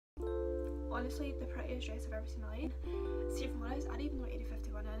honestly the prettiest dress I've ever seen in my life. See, if I'm honest, I don't even know what Area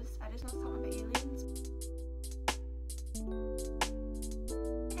 51 is. I just know something about aliens.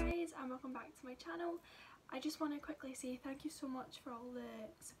 Hey guys, and welcome back to my channel. I just want to quickly say thank you so much for all the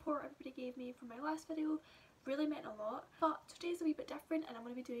support everybody gave me from my last video. Really meant a lot. But today's a wee bit different and I'm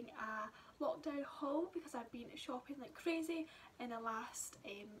going to be doing a lockdown haul because I've been shopping like crazy in the last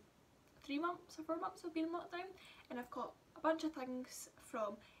 3 months or 4 months I've been in lockdown, and I've got a bunch of things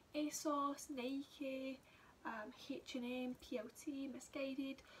from ASOS, Nike, H&M, PLT,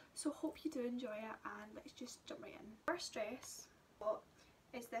 Missguided, so hope you do enjoy it and let's just jump right in. First dress I got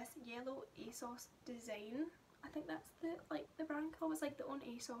is this yellow ASOS design. I think that's the brand called. It's like the own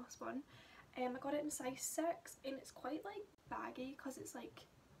ASOS one. I got it in size 6 and it's quite like baggy because it's maybe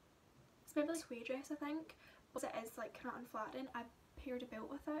like a suede dress I think, but it is like kind of unflattering. I paired a belt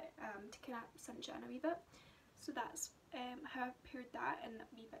with it to kind of cinch it in a wee bit, so that's how I paired that and a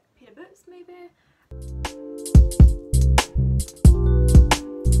wee bit pair of boots maybe.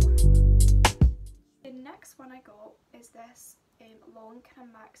 The next one I got is this long kind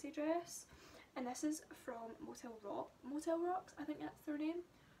of maxi dress, and this is from Motel Rocks, I think that's their name.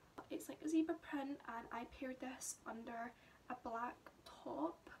 It's like a zebra print and I paired this under a black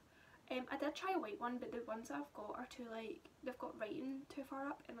top. I did try a white one, but the ones that I've got are too they've got writing too far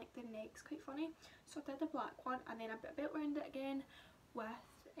up and like the neck's quite funny, so I did the black one and then I put a belt around it again with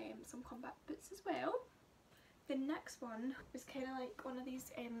some combat boots as well. The next one was kind of like one of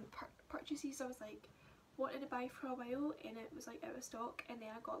these purchases I was like wanted to buy for a while and it was like out of stock, and then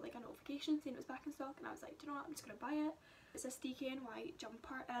I got like a notification saying it was back in stock and I was like, do you know what, I'm just gonna buy it. It's a DKN white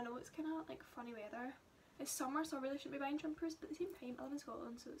jumper and I know it's kind of like funny weather. It's summer so I really shouldn't be buying jumpers, but at the same time I live in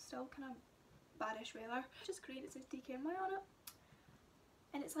Scotland so it's still kind of badish weather. It's just great, it says DKNY on it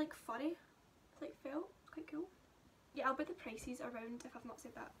and it's like furry, it's like felt, it's quite cool. Yeah, I'll put the prices around if I've not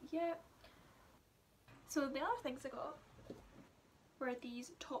said that yet. So the other things I got were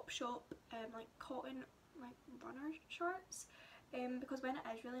these Topshop like cotton like runner shorts, because when it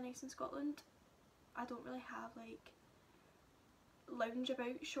is really nice in Scotland I don't really have like lounge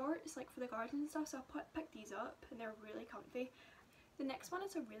about shorts like for the garden and stuff, so I picked these up and they're really comfy. The next one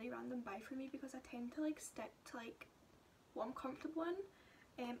is a really random buy for me because I tend to like stick to like what I'm comfortable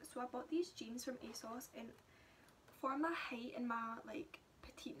in, so I bought these jeans from ASOS, and for my height and my like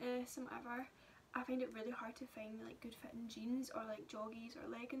petiteness and whatever, I find it really hard to find like good fitting jeans or like joggies or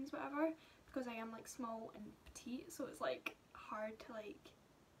leggings whatever, because I am like small and petite, so it's like hard to like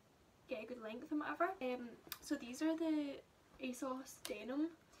get a good length and whatever. So these are the ASOS denim.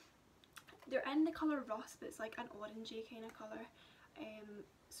 They're in the colour rust, but it's like an orangey kind of colour.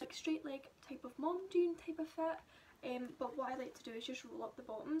 So like straight leg type of mom jean type of fit. But what I like to do is just roll up the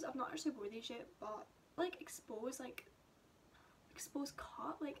bottoms. I've not actually wore these yet, but like exposed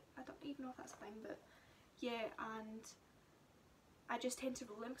cut, like I don't even know if that's a thing, but yeah, and I just tend to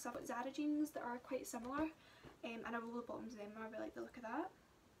roll them because I've got Zara jeans that are quite similar, and I roll the bottoms of them and I really like the look of that.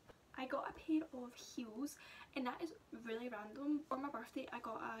 I got a pair of heels, and that is really random. For my birthday I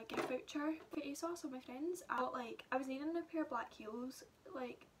got a gift voucher for ASOS with my friends. I was needing a pair of black heels,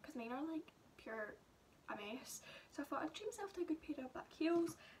 like because mine are like pure a mess, so I thought I'd treat myself to a good pair of black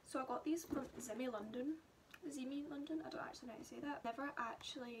heels. So I got these from Zimi London, I don't actually know how to say that. Never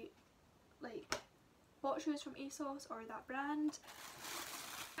actually like bought shoes from ASOS or that brand.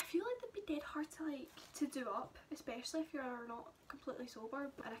 I feel like they'd be dead hard to do up, especially if you're not completely sober,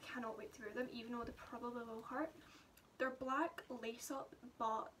 and I cannot wait to wear them even though they probably will hurt. They're black lace up,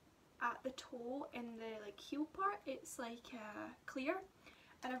 but at the toe in the like heel part it's like clear,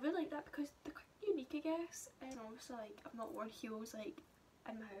 and I really like that because they're quite unique I guess, and obviously like I've not worn heels like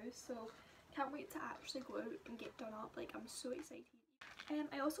in my house, so can't wait to actually go out and get done up, like I'm so excited.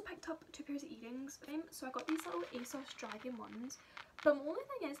 I also picked up 2 pairs of earrings, so I got these little ASOS dragon ones. But the only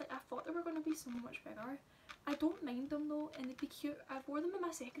thing is, like, I thought they were going to be so much bigger. I don't mind them though, and they'd be cute. I've worn them in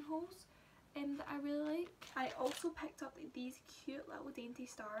my second hauls that I really like. I also picked up these cute little dainty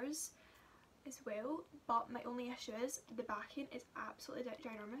stars as well, but my only issue is the backing is absolutely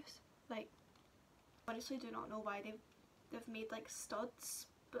ginormous. Like, honestly do not know why they've made like studs,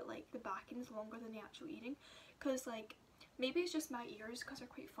 but like the backing is longer than the actual earring, because like maybe it's just my ears because they're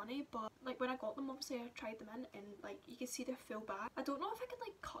quite funny, but like when I got them obviously I tried them in and like you can see their full back. I don't know if I could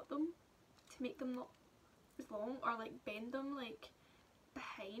like cut them to make them not as long or like bend them like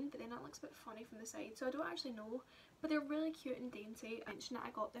behind, but then that looks a bit funny from the side, so I don't actually know, but they're really cute and dainty. I mentioned that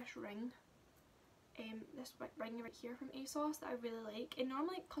I got this ring, this ring right here from ASOS that I really like, and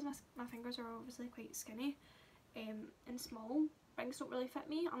normally because my fingers are obviously quite skinny and small, rings don't really fit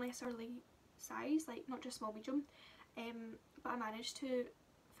me unless they're really size, like not just small, medium. But I managed to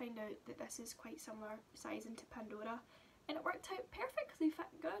find out that this is quite similar sizing to Pandora, and it worked out perfect because they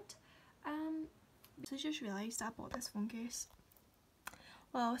fit good. So I just realised I bought this phone case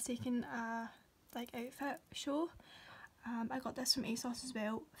while I was taking a like outfit show. I got this from ASOS as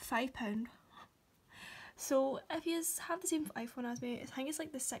well, £5. So if you have the same iPhone as me, I think it's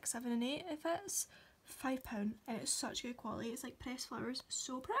like the 6, 7 and 8 it fits, £5, and it's such good quality. It's like pressed flowers,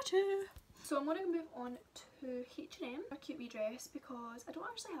 so pretty. So I'm going to move on to H&M, a cute wee dress, because I don't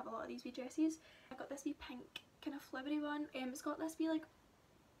actually have a lot of these wee dresses. I got this wee pink kind of flowery one. It's got this wee like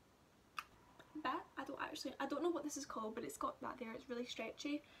bit. I don't know what this is called, but it's got that there. It's really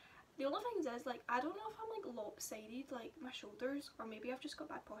stretchy. The only thing is like, I don't know if I'm like lopsided like my shoulders, or maybe I've just got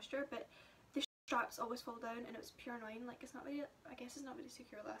bad posture, but the straps always fall down and it's pure annoying. Like it's not very, I guess it's not very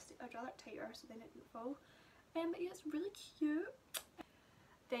secure elastic. I'd rather it tighter so then it didn't fall. But yeah, it's really cute.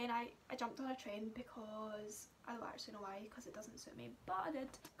 Then I jumped on a trend because I don't actually know why, because it doesn't suit me, but I did.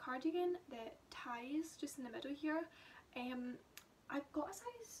 Cardigan that ties just in the middle here. I've got a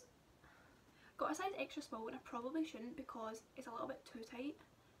size extra small, and I probably shouldn't because it's a little bit too tight.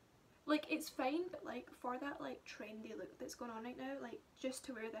 Like it's fine, but like for that like trendy look that's going on right now, like just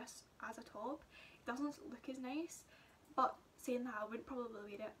to wear this as a top, it doesn't look as nice. But saying that, I wouldn't probably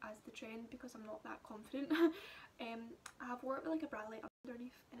wear it as the trend because I'm not that confident. I have wore it with like a bralette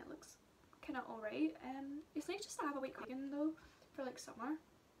underneath and it looks kind of alright. It's nice just to have a white cardigan though for like summer.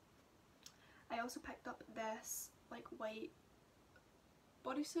 I also picked up this like white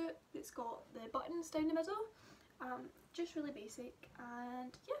bodysuit that's got the buttons down the middle. Just really basic,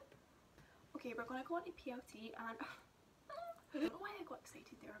 and yeah. Okay, we're gonna go on to PLT, and I don't know why I got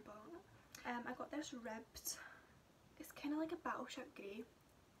excited there, but I got this ribbed, it's kind of like a battleship grey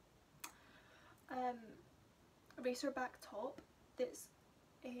racer back top that's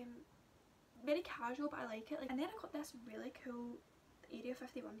very casual, but I like it. Like, and then I got this really cool Area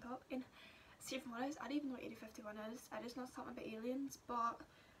 51 top, and see, if I'm honest, I don't even know what Area 51 is. I just know something about aliens, but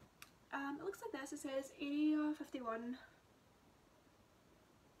it looks like this. It says Area 51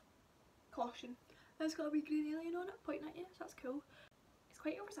 caution. It's got a wee green alien on it pointing at you, so that's cool. It's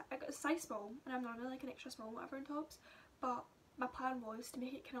quite oversized. I got a size small, and I'm normally like an extra small whatever in tops, but my plan was to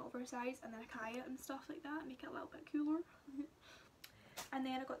make it kind of oversized and then tie it and stuff like that, make it a little bit cooler. And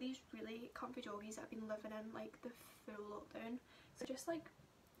then I got these really comfy joggies that I've been living in like the full lockdown. So just like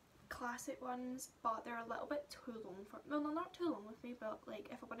classic ones, but they're a little bit too long for, well, no, not too long with me, but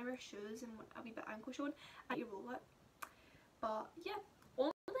like if I want to wear shoes and want a wee bit ankle showing, I need to roll it. But yeah,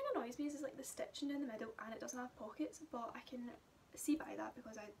 only thing that annoys me is like the stitching in the middle, and it doesn't have pockets, but I can see by that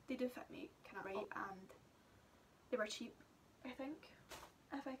because they do fit me kind of right, and they were cheap, I think,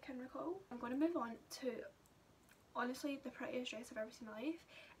 if I can recall. I'm going to move on to honestly the prettiest dress I've ever seen in my life.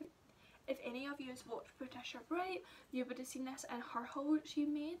 If any of you has watched Patricia Bright, you would have seen this in her haul she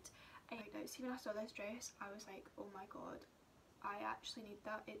made. See, when I saw this dress, I was like, oh my god, I actually need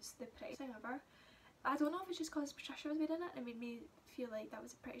that. It's the prettiest thing ever. I don't know if it's just because Patricia was wearing it and it made me feel like that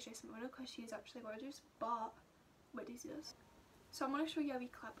was the prettiest dress in the world, because she is actually gorgeous, but what do you see this? So I'm going to show you a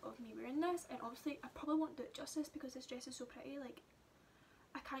wee clip of me wearing this, and obviously I probably won't do it justice because this dress is so pretty. Like,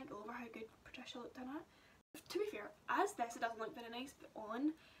 I can't get over how good Patricia looked in it. To be fair, as this, it doesn't look very nice, but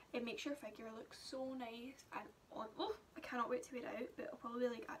on, it makes your figure look so nice, and on, oh, I cannot wait to wear it out, but it'll probably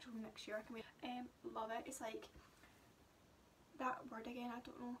be like actually next year I can wear it. Love it. It's like, that word again, I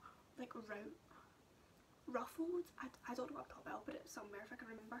don't know, like ruffled, I don't know what I'm talking about, but it's somewhere if I can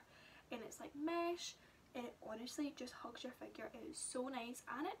remember, and it's like mesh, and it honestly just hugs your figure. It is so nice,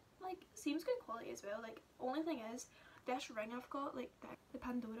 and it like seems good quality as well. Like, only thing is, this ring I've got, like the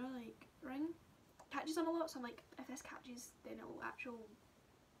Pandora like ring, catches on a lot, so I'm like, if this catches then it'll actual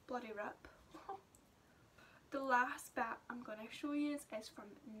bloody rip. The last bit I'm gonna show you is from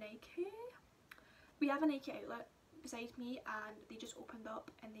Nike. We have a Nike outlet beside me, and they just opened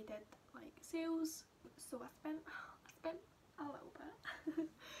up and they did like sales, so I spent a little bit.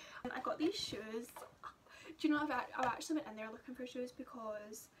 I got these shoes. Do you know, I've actually went in there looking for shoes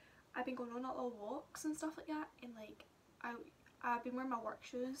because I've been going on a lot of walks and stuff like that, and like I've been wearing my work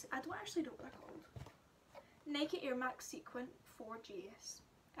shoes. I don't actually know what they're called. Nike Air Max Sequin 4GS.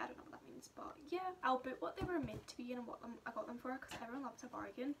 I don't know what that means, but yeah, I'll boot what they were meant to be and what I got them for, because everyone loves a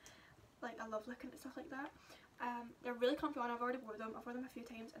bargain. Like, I love looking at stuff like that. They're really comfy on. I've already wore them. I've worn them a few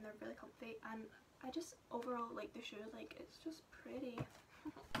times and they're really comfy, and I just overall like the shoe. Like, it's just pretty.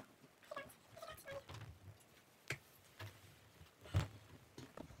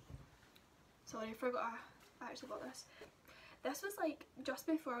 Sorry, I forgot I actually got this. This was like just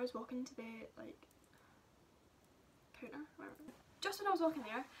before I was walking to the like counter, whatever. Just when I was walking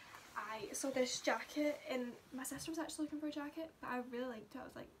there, I saw this jacket and my sister was actually looking for a jacket, but I really liked it. I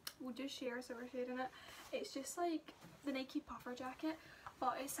was like, we'll just share, so we're sharing it. It's just like the Nike puffer jacket,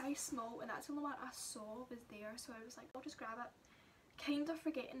 but it's size small, and that's the only one I saw was there, so I was like, I'll just grab it. Kind of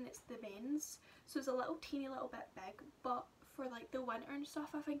forgetting it's the men's, so it's a little teeny little bit big, but for like the winter and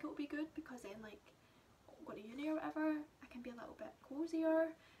stuff I think it will be good, because then like I'll go to uni or whatever, I can be a little bit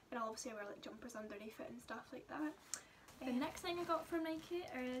cozier, and I'll obviously wear like jumpers underneath it and stuff like that. The next thing I got from Nike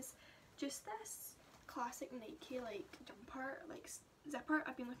is just this classic Nike like jumper, like zipper.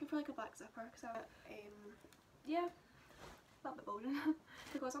 I've been looking for like a black zipper because yeah, a little bit boring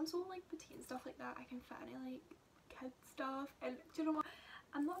because I'm so like petite and stuff like that. I can fit any like kid stuff, and do you know what?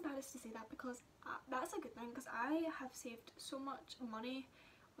 I'm not embarrassed to say that, because that's a good thing, because I have saved so much money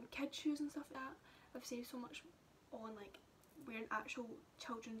on kid shoes and stuff like that. I've saved so much on like wearing actual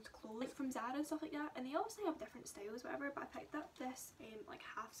children's clothes, like from Zara and stuff like that, and they obviously have different styles whatever, but I picked up this like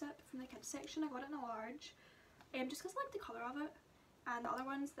half zip from the kids section. I got it in a large just because I like the colour of it, and the other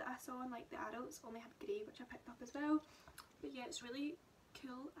ones that I saw in like the adults only had grey, which I picked up as well. But yeah, it's really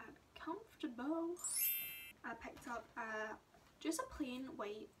cool and comfortable. I picked up just a plain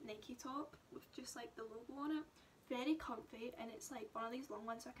white Nike top with just like the logo on it, very comfy, and it's like one of these long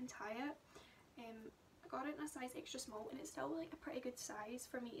ones so I can tie it. I got it in a size extra small, and it's still like a pretty good size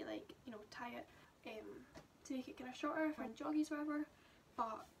for me to like, you know, tie it to make it kind of shorter for joggies or whatever,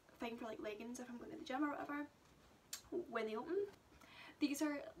 but fine for like leggings if I'm going to the gym or whatever when they open. These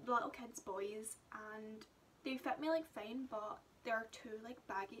are the little kids boys, and they fit me like fine, but they're too like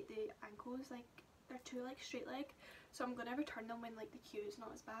baggy at the ankles, like they're too like straight leg, so I'm gonna return them when like the queue is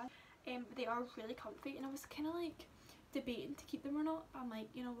not as bad. They are really comfy, and I was kind of like debating to keep them or not. I'm like,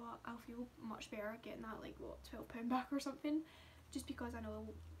 you know what, I'll feel much better getting that like what, £12 back or something, just because I know I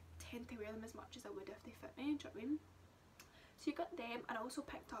won't tend to wear them as much as I would if they fit me, do you know what I mean? So you got them, and I also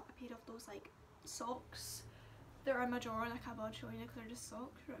picked up a pair of those like socks. They're in my drawer and I can't bother showing you because they're just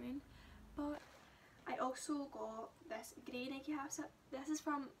socks, you know what I mean? But I also got this grey Nike half zip. This is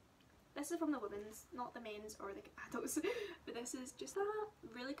from the women's, not the men's or the adults, but this is just that,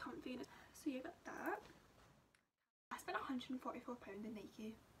 really comfy. So you got that. I spent £144 in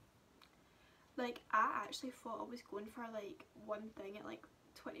Nike. Like, I actually thought I was going for like one thing at like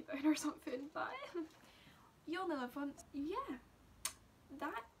 £20 or something, but you only live once. Yeah,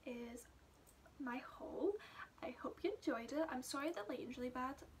 that is my haul. I hope you enjoyed it. I'm sorry the lighting's really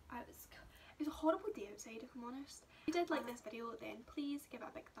bad. It was a horrible day outside, if I'm honest. If you did like this video, then please give it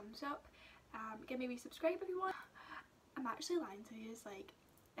a big thumbs up. Give me a wee subscribe if you want. I'm actually lying to you, like,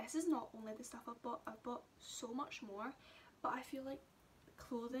 this is not only the stuff I've bought so much more, but I feel like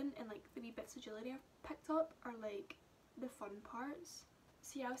clothing and like the wee bits of jewellery I've picked up are like the fun parts.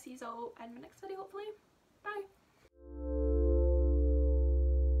 So yeah, I'll see you all in my next video hopefully. Bye!